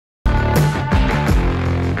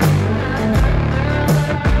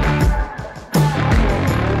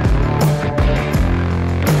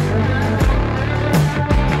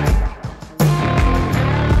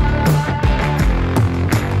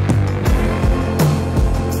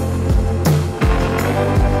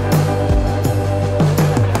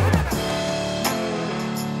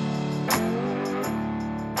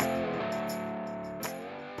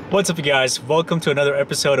What's up, you guys? Welcome to another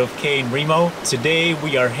episode of Kay and Remo. Today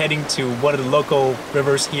we are heading to one of the local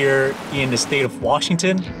rivers here in the state of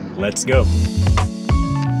Washington. Let's go.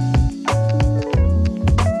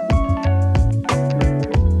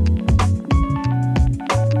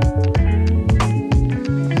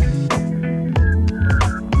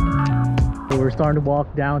 We're starting to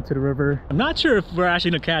walk down to the river. I'm not sure if we're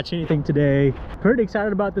actually gonna catch anything today. Pretty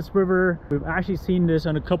excited about this river. We've actually seen this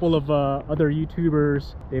on a couple of other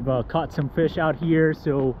YouTubers. They've caught some fish out here,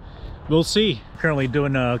 so we'll see. Currently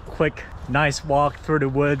doing a quick, nice walk through the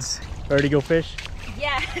woods. Ready to go fish?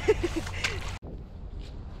 Yeah.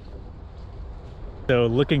 So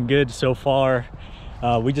looking good so far.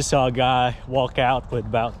 We just saw a guy walk out with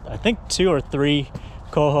about, I think 2 or 3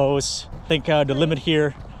 cohos. I think the limit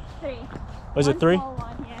here. 3. Was it 3?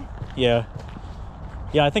 One, yeah.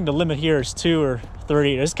 Yeah, I think the limit here is 2 or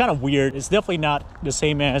 3. It's kind of weird. It's definitely not the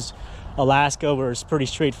same as Alaska, where it's pretty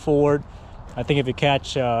straightforward. I think if you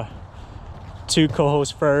catch 2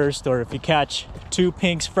 cohos first, or if you catch 2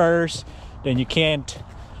 pinks first, then you can't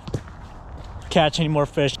catch any more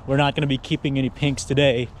fish. We're not going to be keeping any pinks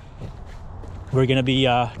today. We're going to be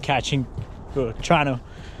trying to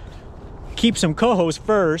keep some cohos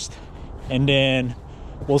first, and then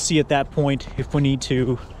we'll see at that point if we need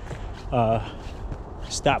to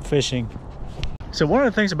stop fishing. So one of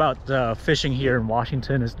the things about fishing here in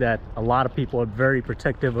Washington is that a lot of people are very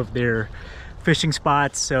protective of their fishing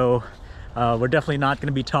spots. So we're definitely not going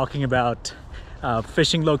to be talking about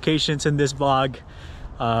fishing locations in this vlog,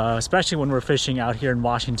 especially when we're fishing out here in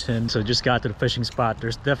Washington. So just got to the fishing spot.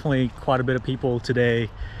 There's definitely quite a bit of people today.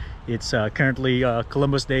 It's currently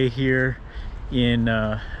Columbus Day here in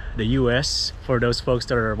the US for those folks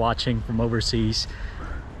that are watching from overseas.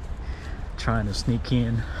 Trying to sneak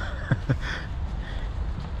in.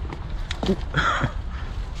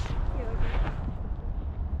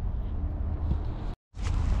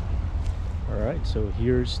 All right, so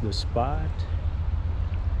here's the spot.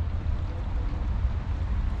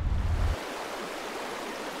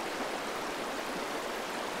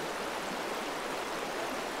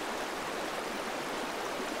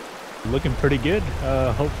 Looking pretty good.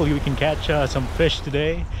 Hopefully we can catch some fish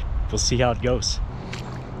today. We'll see how it goes.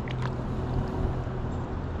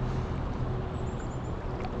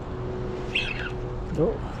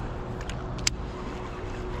 Oh.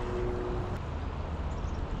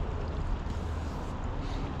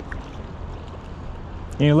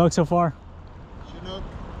 Any luck so far? Chinook.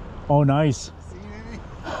 Oh, nice. Seen any?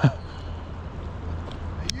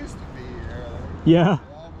 They used to be here. Yeah. They all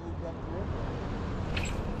moved up the river.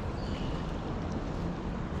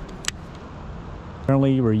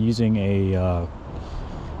 Currently we're using a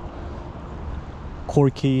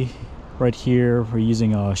corky right here. We're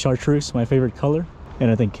using chartreuse, my favorite color, and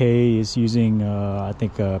I think Kay is using I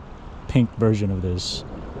think a pink version of this.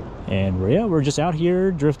 And we're just out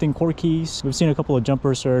here drifting corkies. We've seen a couple of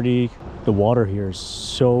jumpers already. The water here is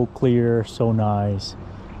so clear, so nice.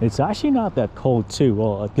 It's actually not that cold too,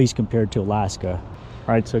 well, at least compared to Alaska.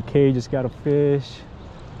 All right, so Kay just got a fish.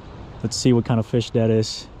 Let's see what kind of fish that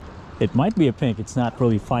is. It might be a pink. It's not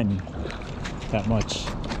really fighting that much.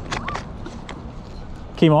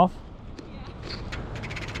 Came off?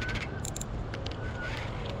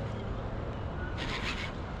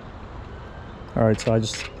 All right, so I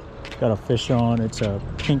just got a fish on. It's a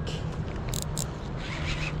pink.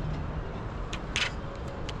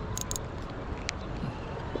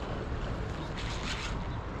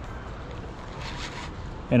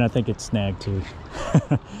 And I think it's snagged too.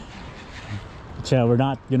 But yeah, we're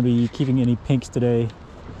not gonna be keeping any pinks today.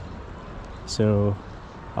 So,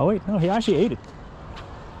 oh wait, no, he actually ate it.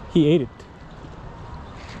 He ate it.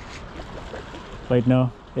 Wait,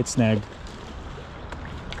 no, it's snagged.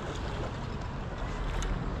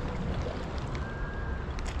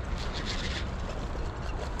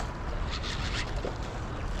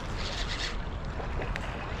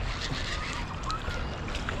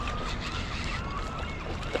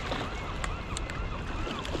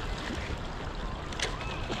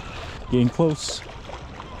 Getting close.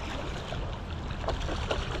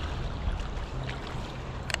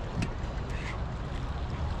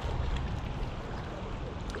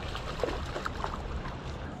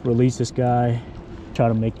 Release this guy. Try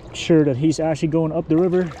to make sure that he's actually going up the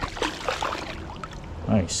river.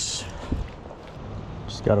 Nice.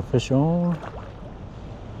 Just got a fish on.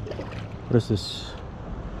 What is this?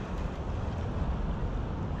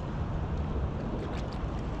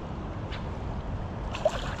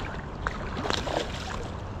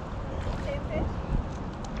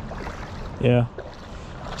 Yeah,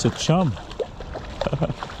 it's a chum.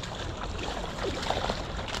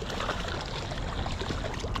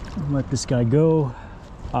 Let this guy go.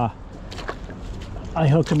 I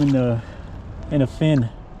hook him in a fin.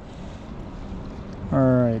 All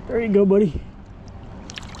right, there you go, buddy.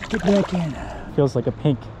 Get back in. Feels like a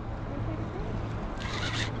pink.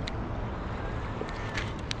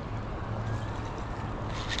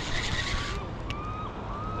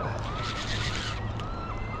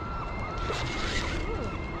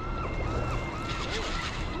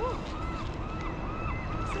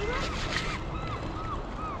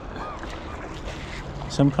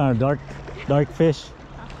 Some kind of dark fish.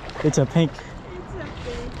 It's a pink.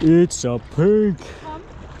 It's a pink.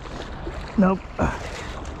 Nope.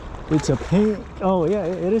 It's a pink. Oh yeah,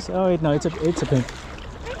 it is. Oh wait, no, it's a pink.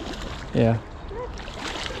 Yeah.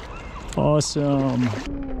 Awesome. Up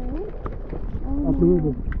the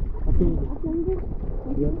river. Up the river.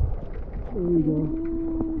 Yep. There you go.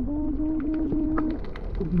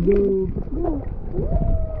 Go.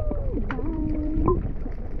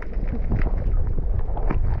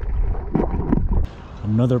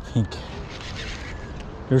 Another pink.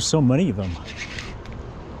 There's so many of them.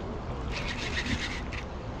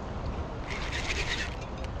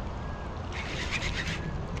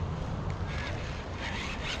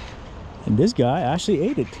 And this guy actually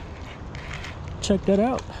ate it. Check that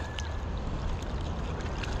out.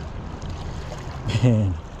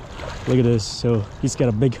 Man, look at this. So he's got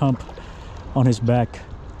a big hump on his back.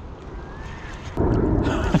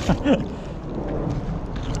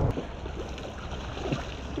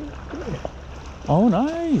 Oh,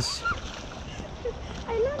 nice.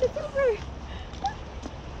 I love the silver.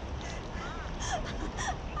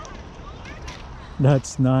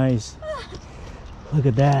 That's nice. Look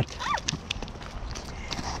at that.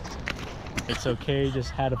 It's okay,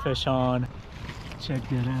 just had a fish on. Check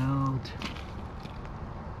that out.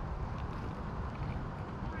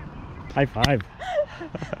 High five.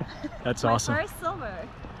 That's awesome. My first silver.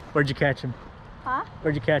 Where'd you catch him? Huh?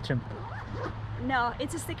 Where'd you catch him? No,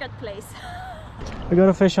 it's a secret place. I got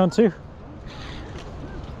a fish on too.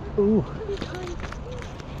 Ooh.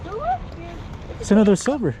 It's another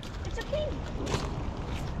silver. It's a pink.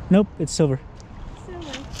 Nope, it's silver.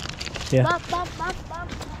 Silver. Yeah. Bop, bop, bop, bop.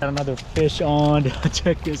 Got another fish on.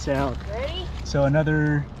 Check this out. Ready? So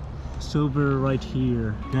another silver right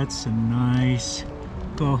here. That's a nice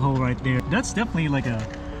coho right there. That's definitely like a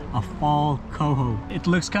fall coho. It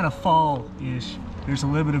looks kind of fall-ish. There's a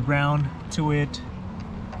little bit of brown to it.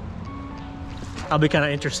 I'll be kind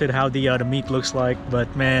of interested how the meat looks like,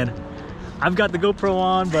 but man, I've got the GoPro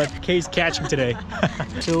on, but Kay's catching today.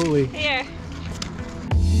 Absolutely. Here.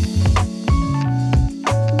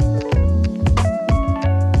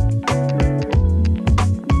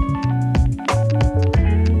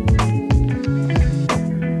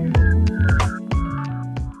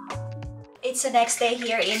 It's the next day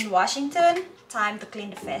here in Washington. Time to clean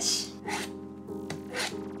the fish.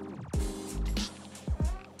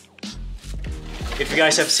 If you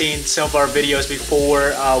guys have seen some of our videos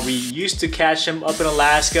before, we used to catch them up in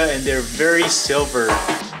Alaska, and they're very silver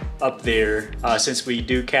up there since we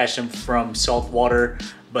do catch them from salt water.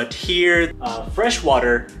 But here,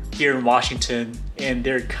 freshwater here in Washington, and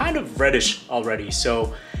they're kind of reddish already.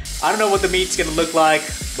 So I don't know what the meat's gonna look like,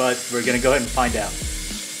 but we're gonna go ahead and find out.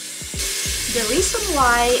 The reason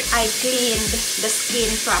why I cleaned the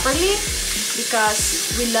skin properly,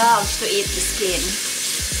 because we love to eat the skin.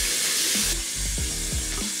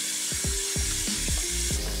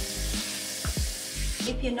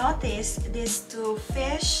 If you notice, these two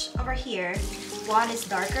fish over here, one is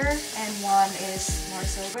darker and one is more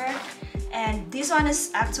silver. And this one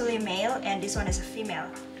is actually male and this one is a female.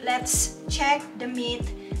 Let's check the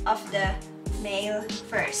meat of the male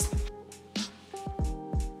first.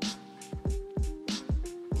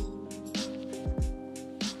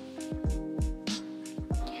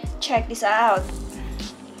 Check this out.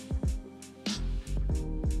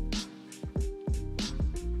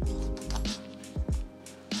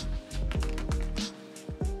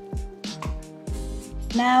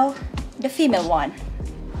 Now, the female one.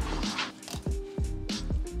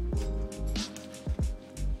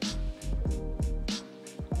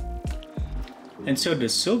 And so the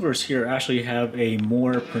silvers here actually have a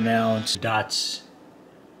more pronounced dots,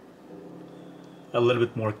 a little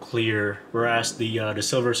bit more clear, whereas the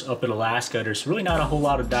silvers up in Alaska, there's really not a whole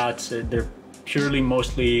lot of dots. They're purely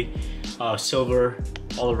mostly silver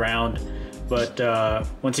all around. But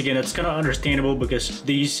once again, it's kind of understandable because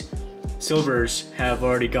these silvers have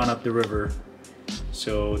already gone up the river,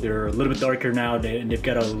 so they're a little bit darker now, and they've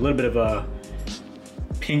got a little bit of a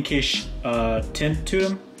pinkish tint to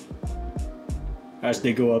them as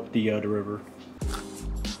they go up the river.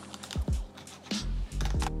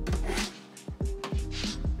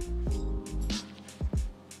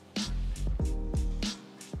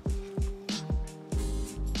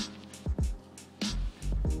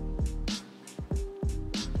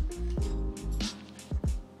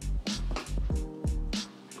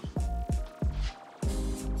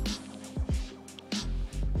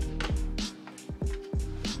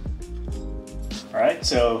 All right,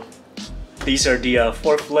 so these are the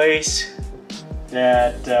 4 fillets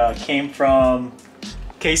that came from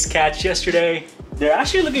Case Catch yesterday. They're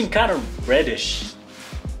actually looking kind of reddish,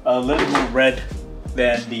 a little more red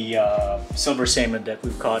than the silver salmon that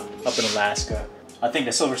we've caught up in Alaska. I think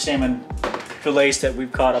the silver salmon fillets that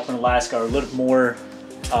we've caught up in Alaska are a little more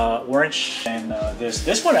orange, and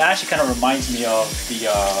this one actually kind of reminds me of the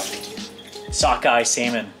sockeye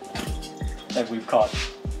salmon that we've caught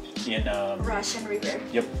in Russian River.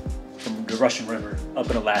 Yep, from the Russian River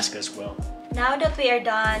up in Alaska as well. Now that we are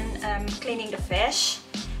done cleaning the fish,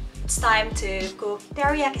 it's time to cook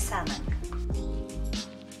teriyaki salmon.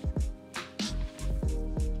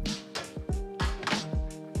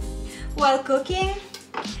 While cooking,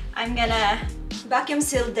 I'm gonna vacuum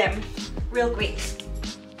seal them real quick.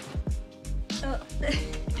 Oh.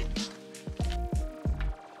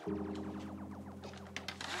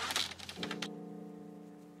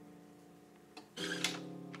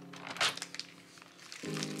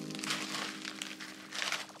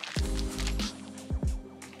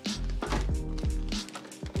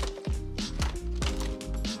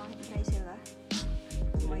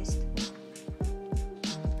 Moist.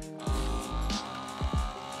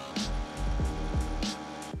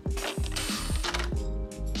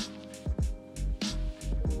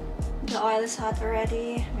 The oil is hot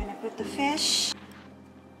already. I'm gonna put the fish.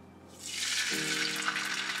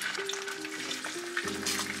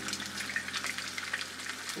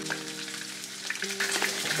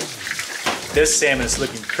 This salmon is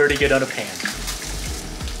looking pretty good on a pan.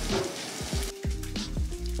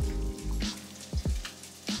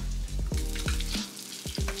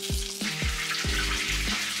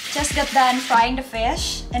 Just got done frying the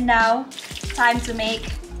fish, and now time to make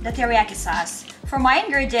the teriyaki sauce. For my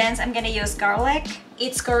ingredients, I'm gonna use garlic.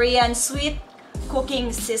 It's Korean sweet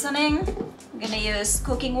cooking seasoning. I'm gonna use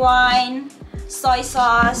cooking wine, soy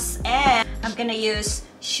sauce, and I'm gonna use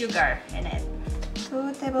sugar in it.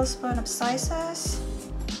 2 tablespoons of soy sauce,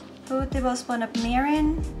 2 tablespoons of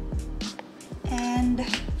mirin, and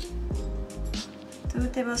 2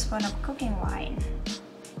 tablespoons of cooking wine.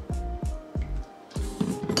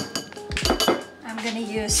 I'm gonna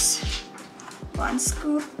use 1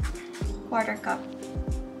 scoop, 1/4 cup.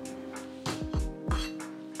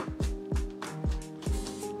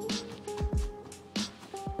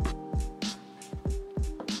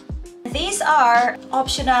 These are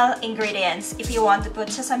optional ingredients. If you want to put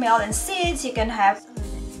sesame oil and seeds, you can have.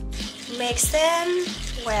 Mix them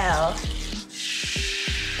well.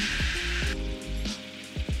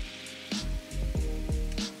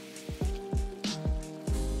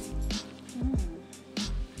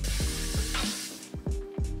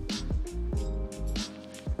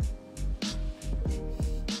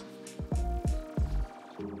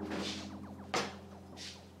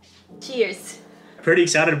 Cheers. Pretty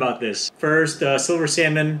excited about this. First silver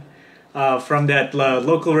salmon from that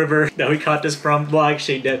local river that we caught this from. Well,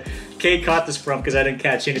 actually that Kate caught this from because I didn't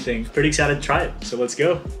catch anything. Pretty excited to try it, so let's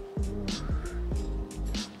go.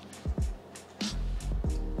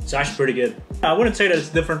 It's actually pretty good. I wouldn't say that it's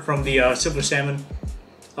different from the silver salmon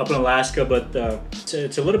up in Alaska, but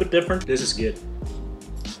it's a little bit different. This is good.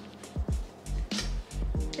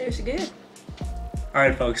 Tastes good.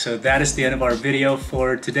 Alright folks, so that is the end of our video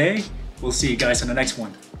for today. We'll see you guys on the next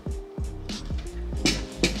one.